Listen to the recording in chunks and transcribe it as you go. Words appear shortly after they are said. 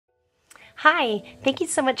Hi, thank you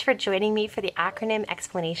so much for joining me for the acronym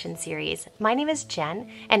explanation series. My name is Jen,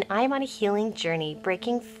 and I'm on a healing journey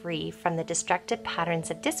breaking free from the destructive patterns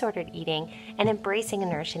of disordered eating and embracing a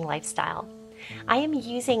nourishing lifestyle. I am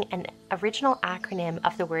using an original acronym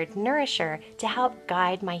of the word NOURISHER to help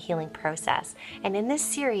guide my healing process. And in this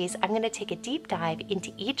series, I'm going to take a deep dive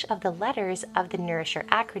into each of the letters of the NOURISHER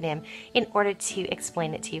acronym in order to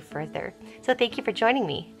explain it to you further. So thank you for joining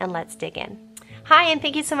me, and let's dig in. Hi, and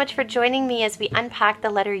thank you so much for joining me as we unpack the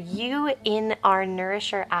letter U in our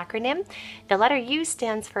NOURISHER acronym. The letter U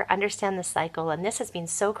stands for Understand the Cycle, and this has been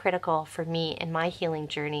so critical for me in my healing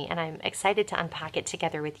journey, and I'm excited to unpack it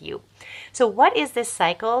together with you. So what is this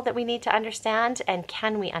cycle that we need to understand, and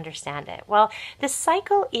can we understand it? Well, the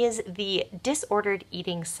cycle is the disordered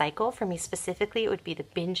eating cycle. For me specifically, it would be the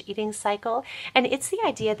binge eating cycle, and it's the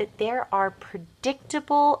idea that there are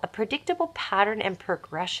a predictable pattern and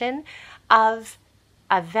progression of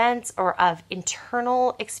events or of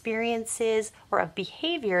internal experiences or of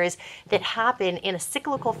behaviors that happen in a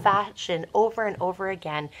cyclical fashion over and over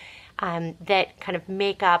again that kind of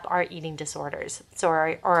make up our eating disorders,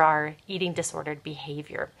 or our eating disordered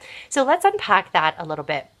behavior. So let's unpack that a little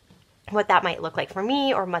bit, what that might look like for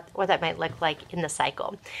me, or what that might look like in the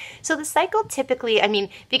cycle. So the cycle typically,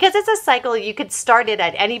 because it's a cycle, you could start it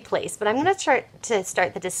at any place, but I'm going to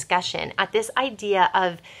start the discussion at this idea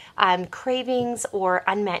of cravings or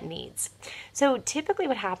unmet needs. So typically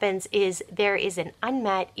what happens is there is an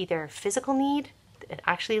unmet either physical need that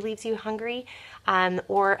actually leaves you hungry,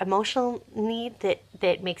 or emotional need that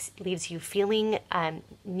leaves you feeling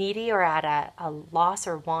needy or at a loss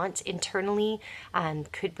or want internally,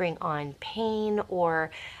 could bring on pain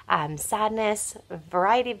or sadness, a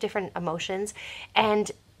variety of different emotions.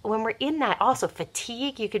 And when we're in that, also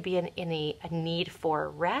fatigue, you could be in a need for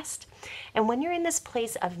rest. And when you're in this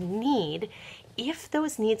place of need, if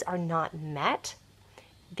those needs are not met,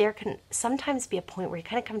 there can sometimes be a point where you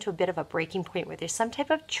kind of come to a bit of a breaking point where there's some type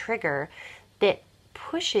of trigger that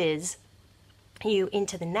pushes you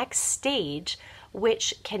into the next stage,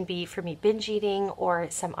 which can be, for me, binge eating or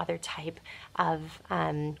some other type of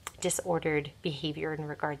disordered behavior in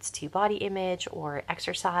regards to body image or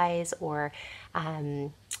exercise or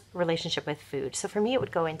relationship with food. So for me, it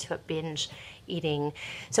would go into a binge eating.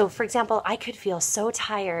 So for example, I could feel so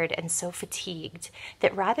tired and so fatigued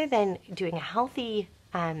that rather than doing a healthy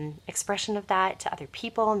expression of that to other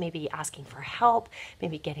people, maybe asking for help,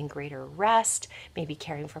 maybe getting greater rest, maybe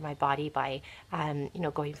caring for my body by,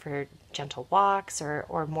 going for gentle walks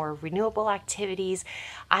or more renewable activities,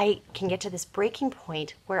 I can get to this breaking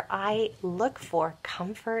point where I look for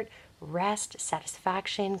comfort, rest,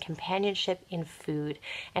 satisfaction, companionship in food,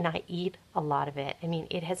 and I eat a lot of it.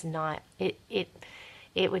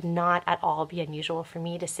 It would not at all be unusual for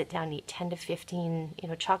me to sit down and eat 10 to 15,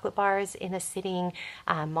 chocolate bars in a sitting,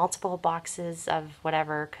 multiple boxes of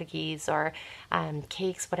whatever, cookies or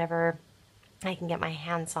cakes, whatever I can get my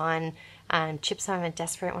hands on. Chips when I'm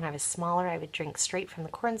desperate. When I was smaller, I would drink straight from the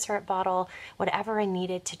corn syrup bottle, whatever I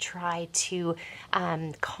needed to try to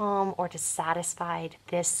calm or to satisfy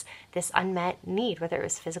this unmet need, whether it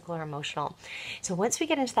was physical or emotional. So once we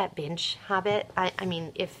get into that binge habit,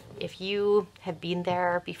 if you have been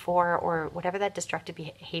there before, or whatever that destructive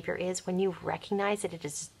behavior is, when you recognize that it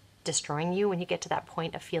is destroying you, when you get to that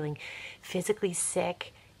point of feeling physically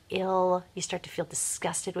sick, ill, you start to feel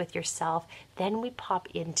disgusted with yourself, then we pop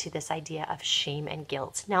into this idea of shame and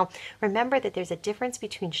guilt. Now, remember that there's a difference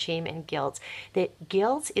between shame and guilt. That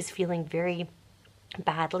guilt is feeling very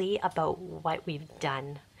badly about what we've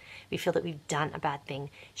done. We feel that we've done a bad thing.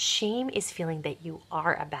 Shame is feeling that you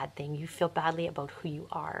are a bad thing. You feel badly about who you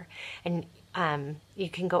are. And you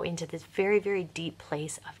can go into this very, very deep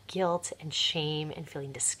place of guilt and shame and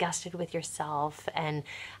feeling disgusted with yourself. And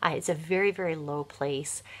it's a very, very low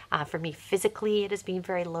place. For me, physically, it has been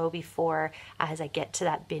very low before, as I get to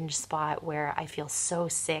that binge spot where I feel so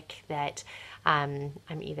sick that I'm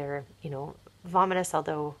either, vomitous,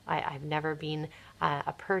 although I've never been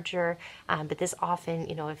a purger, but this often,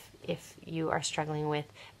 if you are struggling with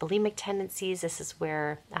bulimic tendencies, this is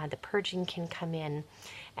where the purging can come in,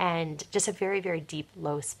 and just a very, very deep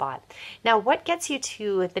low spot. Now, what gets you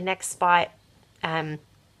to the next spot?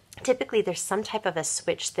 Typically, there's some type of a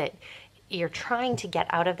switch that you're trying to get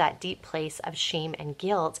out of that deep place of shame and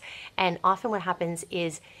guilt, and often what happens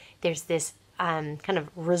is there's this kind of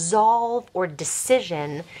resolve or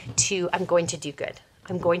decision to, I'm going to do good.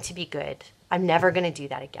 I'm going to be good. I'm never going to do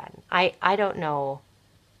that again. I don't know.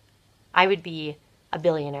 I would be a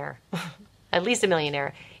billionaire, at least a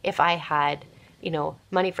millionaire, if I had,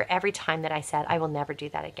 money for every time that I said, I will never do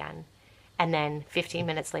that again. And then 15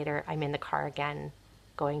 minutes later, I'm in the car again,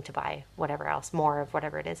 going to buy whatever else, more of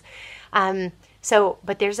whatever it is.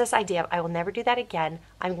 But there's this idea of I will never do that again.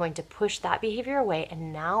 I'm going to push that behavior away,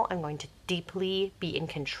 and now I'm going to deeply be in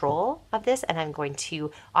control of this, and I'm going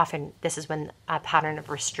to this is when a pattern of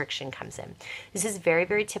restriction comes in. This is very,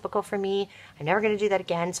 very typical for me. I'm never going to do that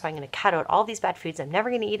again, so I'm going to cut out all these bad foods. I'm never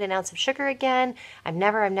going to eat an ounce of sugar again. I'm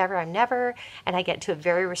never, and I get to a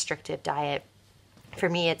very restrictive diet. For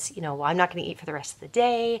me, it's, well, I'm not going to eat for the rest of the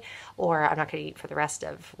day, or I'm not going to eat for the rest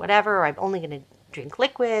of whatever, or I'm only going to drink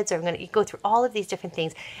liquids, or I'm going to go through all of these different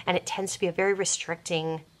things. And it tends to be a very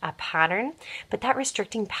restricting pattern, but that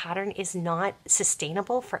restricting pattern is not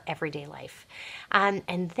sustainable for everyday life.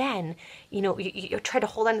 And then, you try to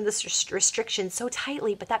hold on to this restriction so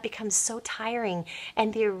tightly, but that becomes so tiring.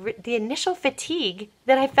 And the initial fatigue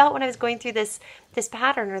that I felt when I was going through this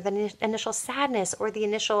pattern, or the initial sadness, or the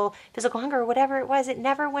initial physical hunger, or whatever it was, it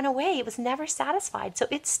never went away. It was never satisfied. So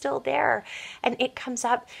it's still there, and it comes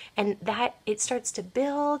up, and that it starts to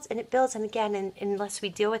build, and it builds. And again, unless we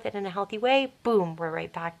deal with it in a healthy way, boom, we're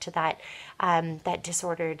right back to that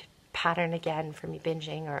disordered pattern again for me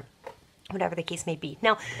binging, or whatever the case may be.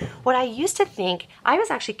 Now, what I used to think, I was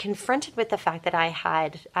actually confronted with the fact that I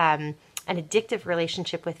had an addictive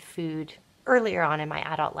relationship with food earlier on in my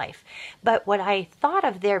adult life. But what I thought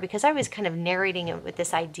of there, because I was kind of narrating it with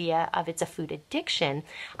this idea of it's a food addiction,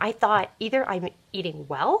 I thought either I'm eating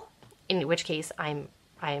well, in which case I'm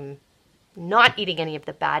not eating any of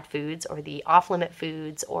the bad foods or the off-limit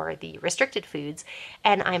foods or the restricted foods,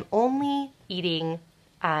 and I'm only eating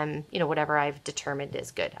whatever I've determined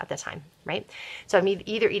is good at the time, right? So I'm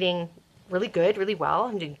either eating really good, really well,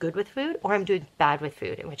 I'm doing good with food, or I'm doing bad with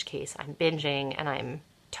food, in which case I'm binging and I'm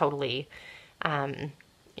totally,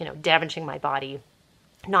 damaging my body,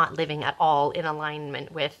 not living at all in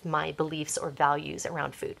alignment with my beliefs or values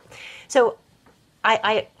around food. So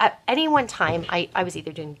I at any one time, I was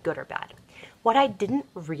either doing good or bad. What I didn't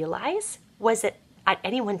realize was that at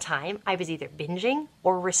any one time, I was either binging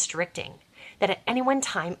or restricting. That at any one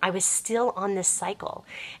time, I was still on this cycle.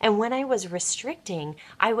 And when I was restricting,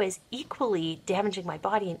 I was equally damaging my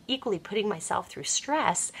body and equally putting myself through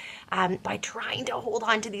stress by trying to hold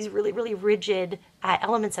on to these really, really rigid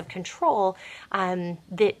elements of control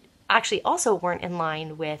that actually also weren't in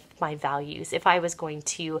line with my values. If I was going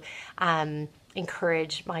to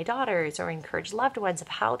encourage my daughters or encourage loved ones of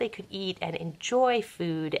how they could eat and enjoy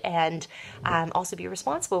food and also be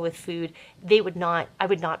responsible with food, I would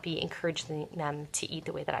not be encouraging them to eat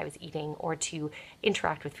the way that I was eating, or to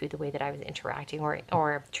interact with food the way that I was interacting,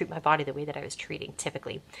 or treat my body the way that I was treating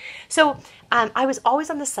typically. So I was always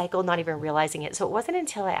on the cycle, not even realizing it. So it wasn't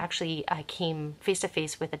until I actually came face to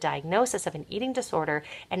face with a diagnosis of an eating disorder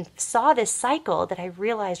and saw this cycle that I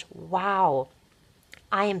realized, wow,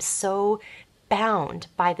 I am so bound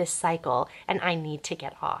by this cycle and I need to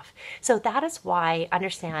get off. So that is why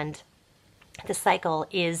understand the cycle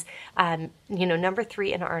is, number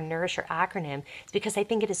 3 in our NOURISHER acronym. It's because I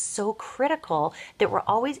think it is so critical that we're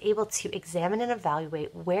always able to examine and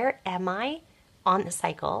evaluate, where am I on the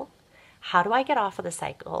cycle? How do I get off of the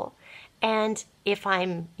cycle? And if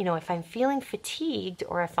I'm feeling fatigued,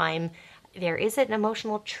 or if there is an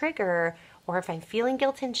emotional trigger, or if I'm feeling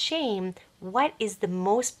guilt and shame, what is the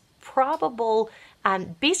most probable,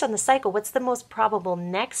 based on the cycle, what's the most probable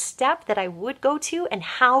next step that I would go to, and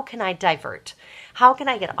how can I divert? How can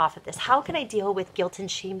I get off of this? How can I deal with guilt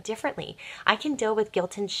and shame differently? I can deal with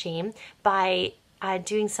guilt and shame by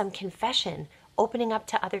doing some confession, opening up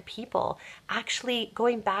to other people, actually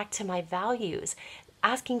going back to my values,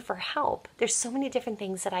 asking for help. There's so many different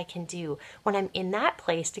things that I can do when I'm in that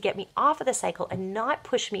place to get me off of the cycle and not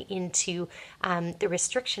push me into the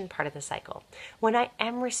restriction part of the cycle. When I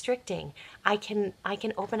am restricting, I can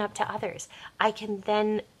open up to others. I can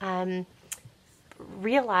then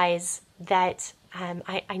realize that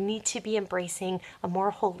I need to be embracing a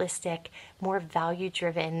more holistic, more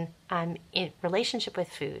value-driven relationship with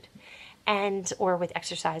food, or with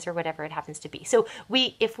exercise, or whatever it happens to be. So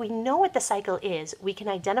if we know what the cycle is, we can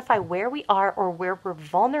identify where we are or where we're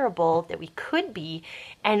vulnerable that we could be,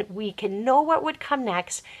 and we can know what would come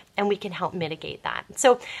next, and we can help mitigate that.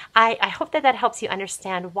 So I hope that helps you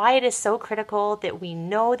understand why it is so critical that we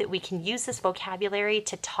know that we can use this vocabulary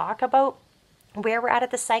to talk about where we're at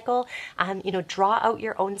the cycle. Draw out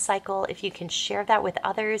your own cycle if you can share that with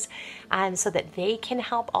others, so that they can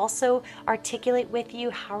help also articulate with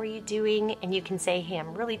you, how are you doing? And you can say, hey,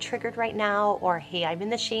 I'm really triggered right now, or hey, I'm in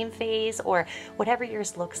the shame phase, or whatever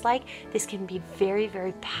yours looks like. This can be a very,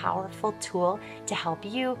 very powerful tool to help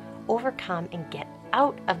you overcome and get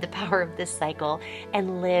out of the power of this cycle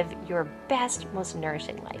and live your best, most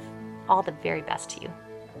nourishing life. All the very best to you.